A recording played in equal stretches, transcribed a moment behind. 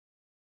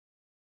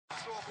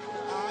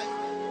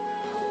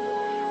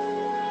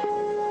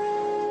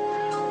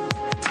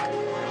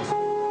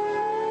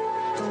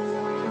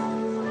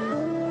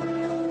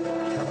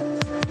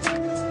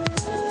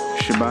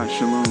Shabbat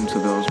Shalom to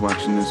those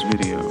watching this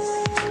video.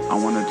 I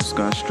want to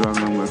discuss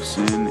struggling with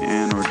sin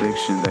and or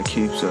addiction that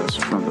keeps us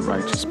from the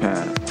righteous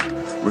path.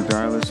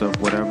 Regardless of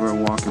whatever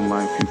walk in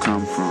life you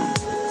come from,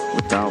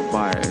 without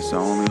bias, I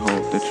only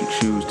hope that you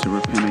choose to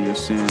repent of your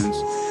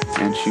sins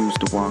and choose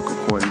to walk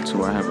according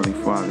to our Heavenly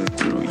Father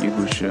through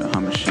YAHUSHA HA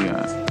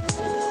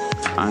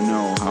MASHYACH. I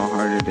know how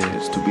hard it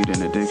is to beat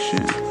an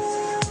addiction,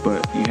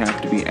 but you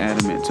have to be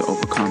adamant to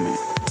overcome it.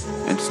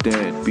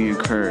 Instead, be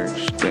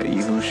encouraged that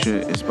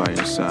Yahusha is by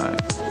your side.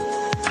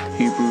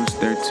 Hebrews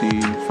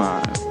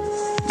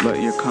 13:5.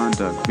 Let your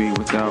conduct be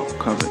without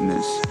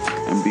covetousness,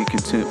 and be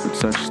content with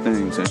such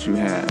things as you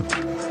have.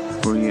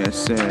 For he has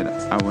said,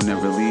 I will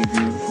never leave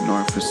you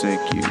nor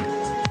forsake you.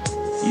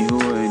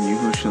 Yahuah and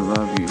Yahusha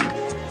love you,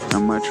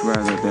 and much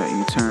rather that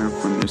you turn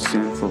from your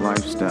sinful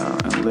lifestyle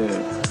and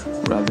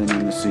live, rather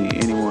than to see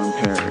anyone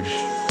perish.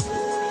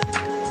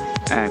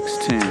 Acts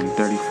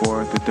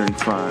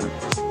 10:34-35.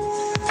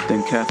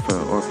 Then Kepha,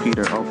 or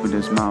Peter, opened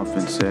his mouth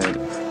and said,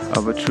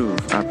 Of a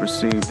truth, I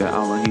perceive that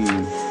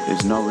Elohim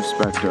is no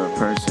respecter of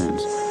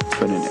persons,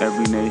 but in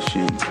every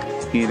nation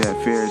he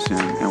that fears him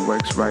and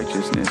works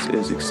righteousness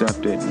is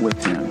accepted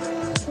with him.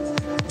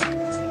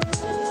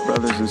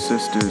 Brothers and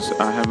sisters,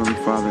 our Heavenly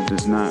Father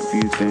does not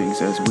view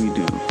things as we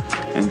do,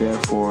 and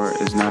therefore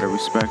is not a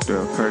respecter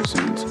of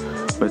persons,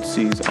 but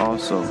sees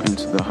also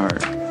into the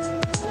heart.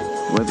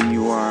 Whether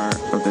you are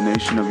of the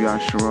nation of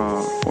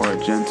Yahusha or a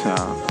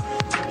Gentile,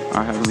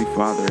 our Heavenly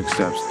Father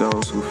accepts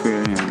those who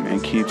fear Him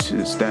and keeps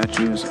His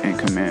statutes and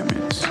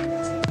commandments.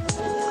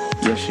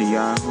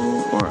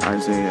 Yeshayahu, or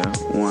Isaiah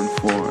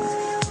 1:4.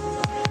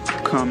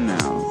 Come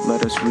now,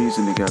 let us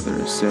reason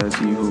together, says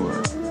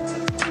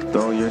Yahuah.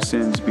 Though your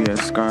sins be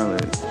as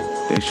scarlet,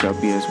 they shall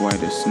be as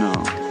white as snow.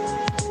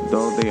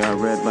 Though they are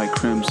red like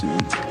crimson,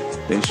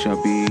 they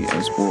shall be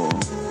as wool.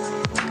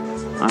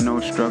 I know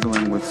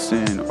struggling with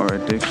sin or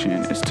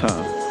addiction is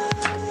tough,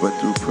 but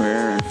through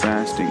prayer and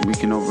fasting we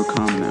can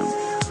overcome them.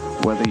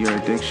 Whether your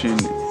addiction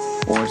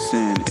or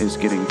sin is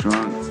getting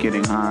drunk,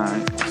 getting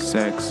high,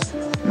 sex,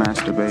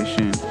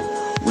 masturbation,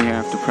 we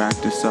have to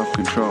practice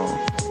self-control.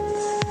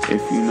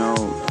 If you know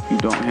you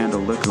don't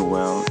handle liquor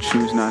well,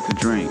 choose not to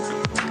drink.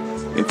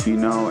 If you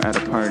know at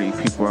a party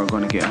people are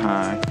going to get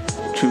high,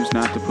 choose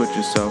not to put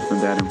yourself in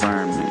that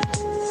environment.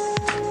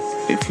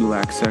 If you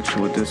lack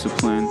sexual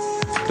discipline,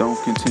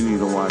 don't continue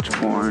to watch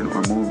porn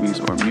or movies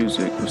or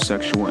music with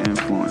sexual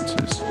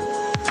influences.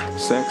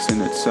 Sex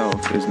in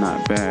itself is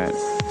not bad,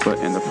 but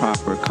in the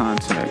proper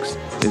context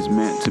is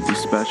meant to be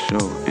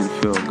special and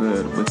feel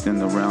good within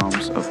the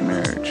realms of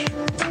marriage.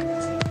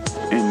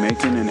 In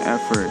making an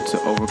effort to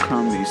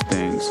overcome these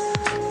things,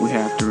 we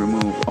have to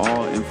remove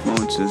all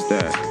influences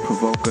that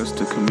provoke us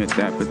to commit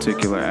that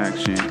particular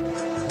action.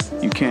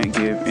 You can't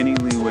give any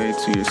leeway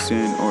to your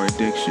sin or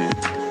addiction.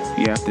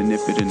 You have to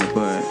nip it in the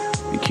bud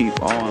and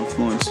keep all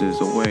influences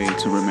away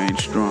to remain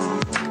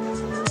strong.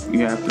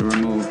 You have to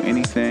remove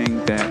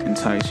anything that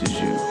entices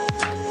you,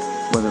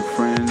 whether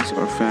friends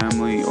or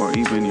family or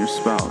even your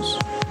spouse.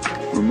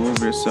 Remove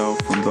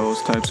yourself from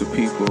those types of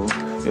people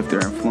if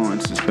their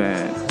influence is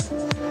bad.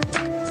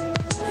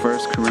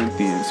 1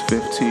 Corinthians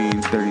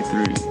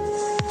 15:33.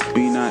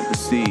 Be not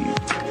deceived.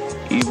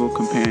 Evil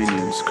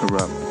companions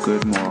corrupt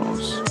good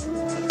morals.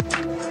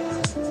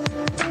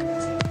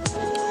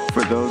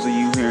 For those of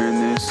you hearing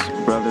this,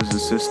 brothers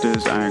and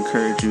sisters, I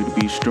encourage you to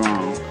be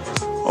strong.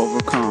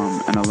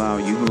 Overcome and allow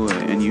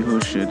Yahuah and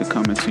Yahusha to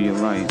come into your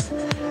life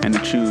and to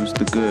choose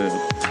the good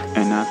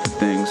and not the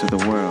things of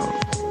the world.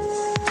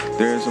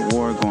 There is a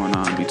war going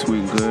on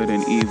between good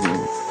and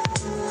evil.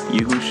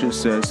 Yahusha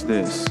says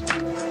this,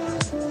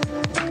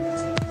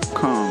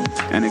 Come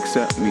and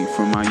accept me,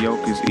 for my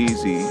yoke is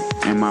easy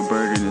and my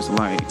burden is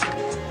light,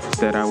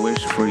 that I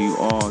wish for you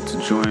all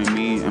to join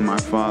me and my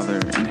Father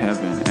in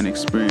heaven and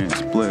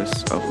experience bliss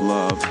of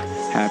love,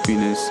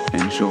 happiness,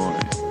 and joy.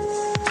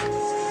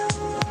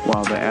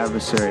 While the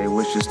adversary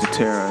wishes to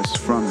tear us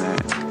from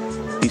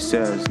that, he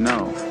says,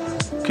 no,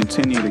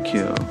 continue to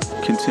kill,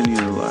 continue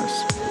to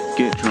lust,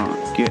 get drunk,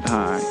 get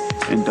high,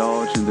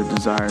 indulge in the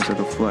desires of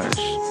the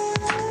flesh.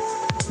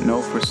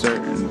 Know for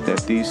certain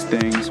that these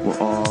things will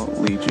all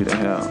lead you to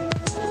hell.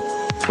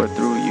 But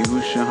through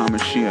YAHUSHA HA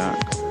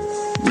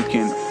MASHYACH, we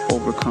can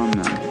overcome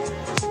them.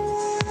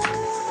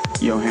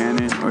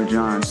 Yohanan or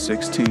John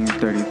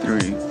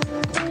 16:33.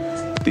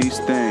 These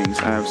things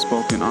I have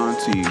spoken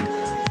unto you,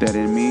 that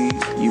in me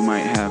you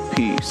might have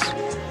peace.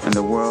 In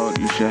the world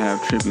you shall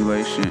have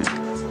tribulation,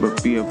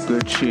 but be of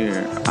good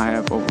cheer, I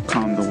have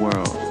overcome the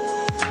world.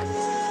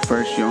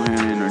 1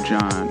 Yohanan or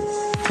John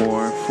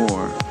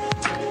 4:4.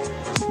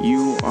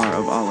 You are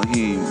of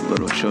Elohim,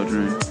 little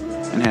children,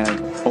 and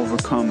have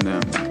overcome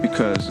them,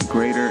 because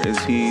greater is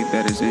he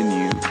that is in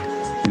you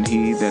than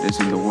he that is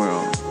in the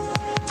world.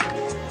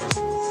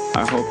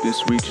 I hope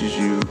this reaches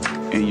you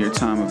in your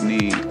time of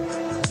need,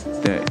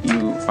 that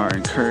you are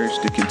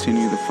encouraged to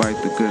continue to fight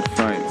the good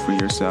fight for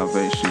your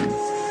salvation.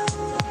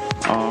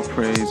 All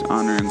praise,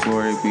 honor, and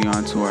glory be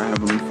unto our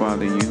Heavenly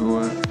Father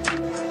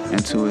Yahuwah,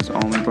 and to His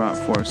only brought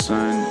forth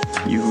Son,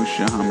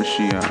 YAHUSHA HA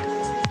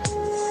MASHYACH.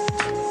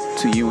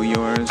 To you and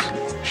yours,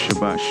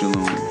 Shabbat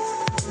Shalom.